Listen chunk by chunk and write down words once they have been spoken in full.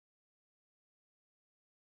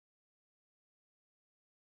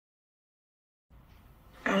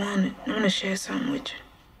I want to share something with you.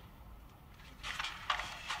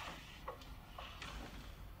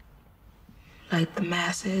 Like the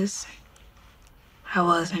masses, I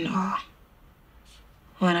was in awe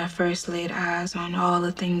when I first laid eyes on all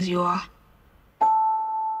the things you are.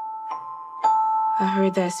 I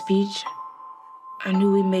heard that speech. I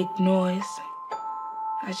knew we'd make noise.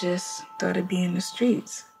 I just thought it'd be in the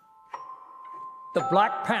streets. The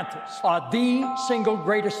Black Panthers are the single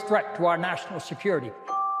greatest threat to our national security.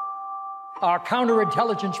 Our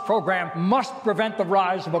counterintelligence program must prevent the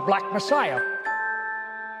rise of a black messiah.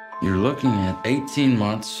 You're looking at 18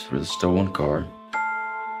 months for the stolen car,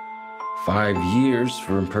 5 years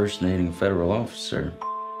for impersonating a federal officer,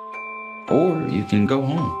 or you can go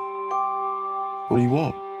home. What do you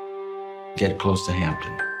want? Get close to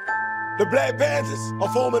Hampton. The Black Panthers are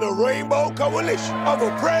forming a rainbow coalition of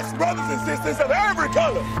oppressed brothers and sisters of every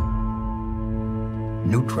color.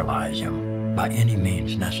 Neutralize him by any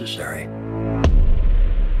means necessary.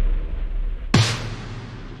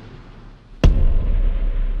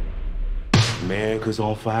 America's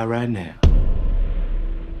on fire right now.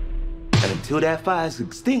 And until that fire is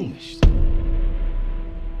extinguished,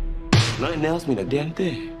 nothing else means a damn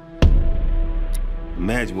thing.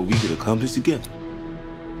 Imagine what we could accomplish together.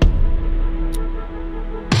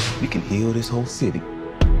 We can heal this whole city.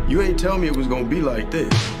 You ain't tell me it was gonna be like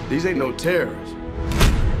this. These ain't no terrorists.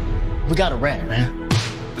 We got a rat, man.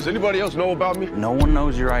 Does anybody else know about me? No one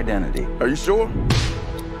knows your identity. Are you sure?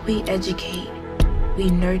 We educate, we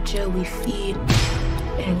nurture, we feed,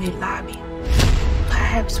 and we lobby.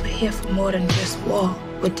 Perhaps we're here for more than just war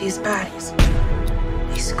with these bodies.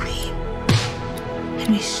 We scream, and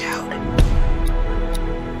we shout,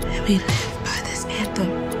 and we live by this anthem.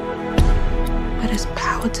 But it's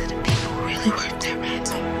power to the people really worth their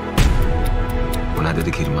ransom. When I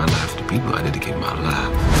dedicated my life to people, I dedicated my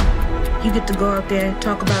life. You get to go out there and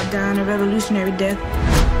talk about dying a revolutionary death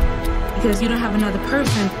because you don't have another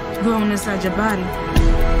person growing inside your body.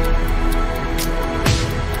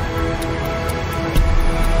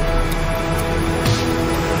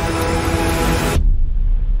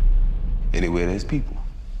 Anywhere there's people,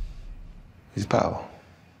 there's power.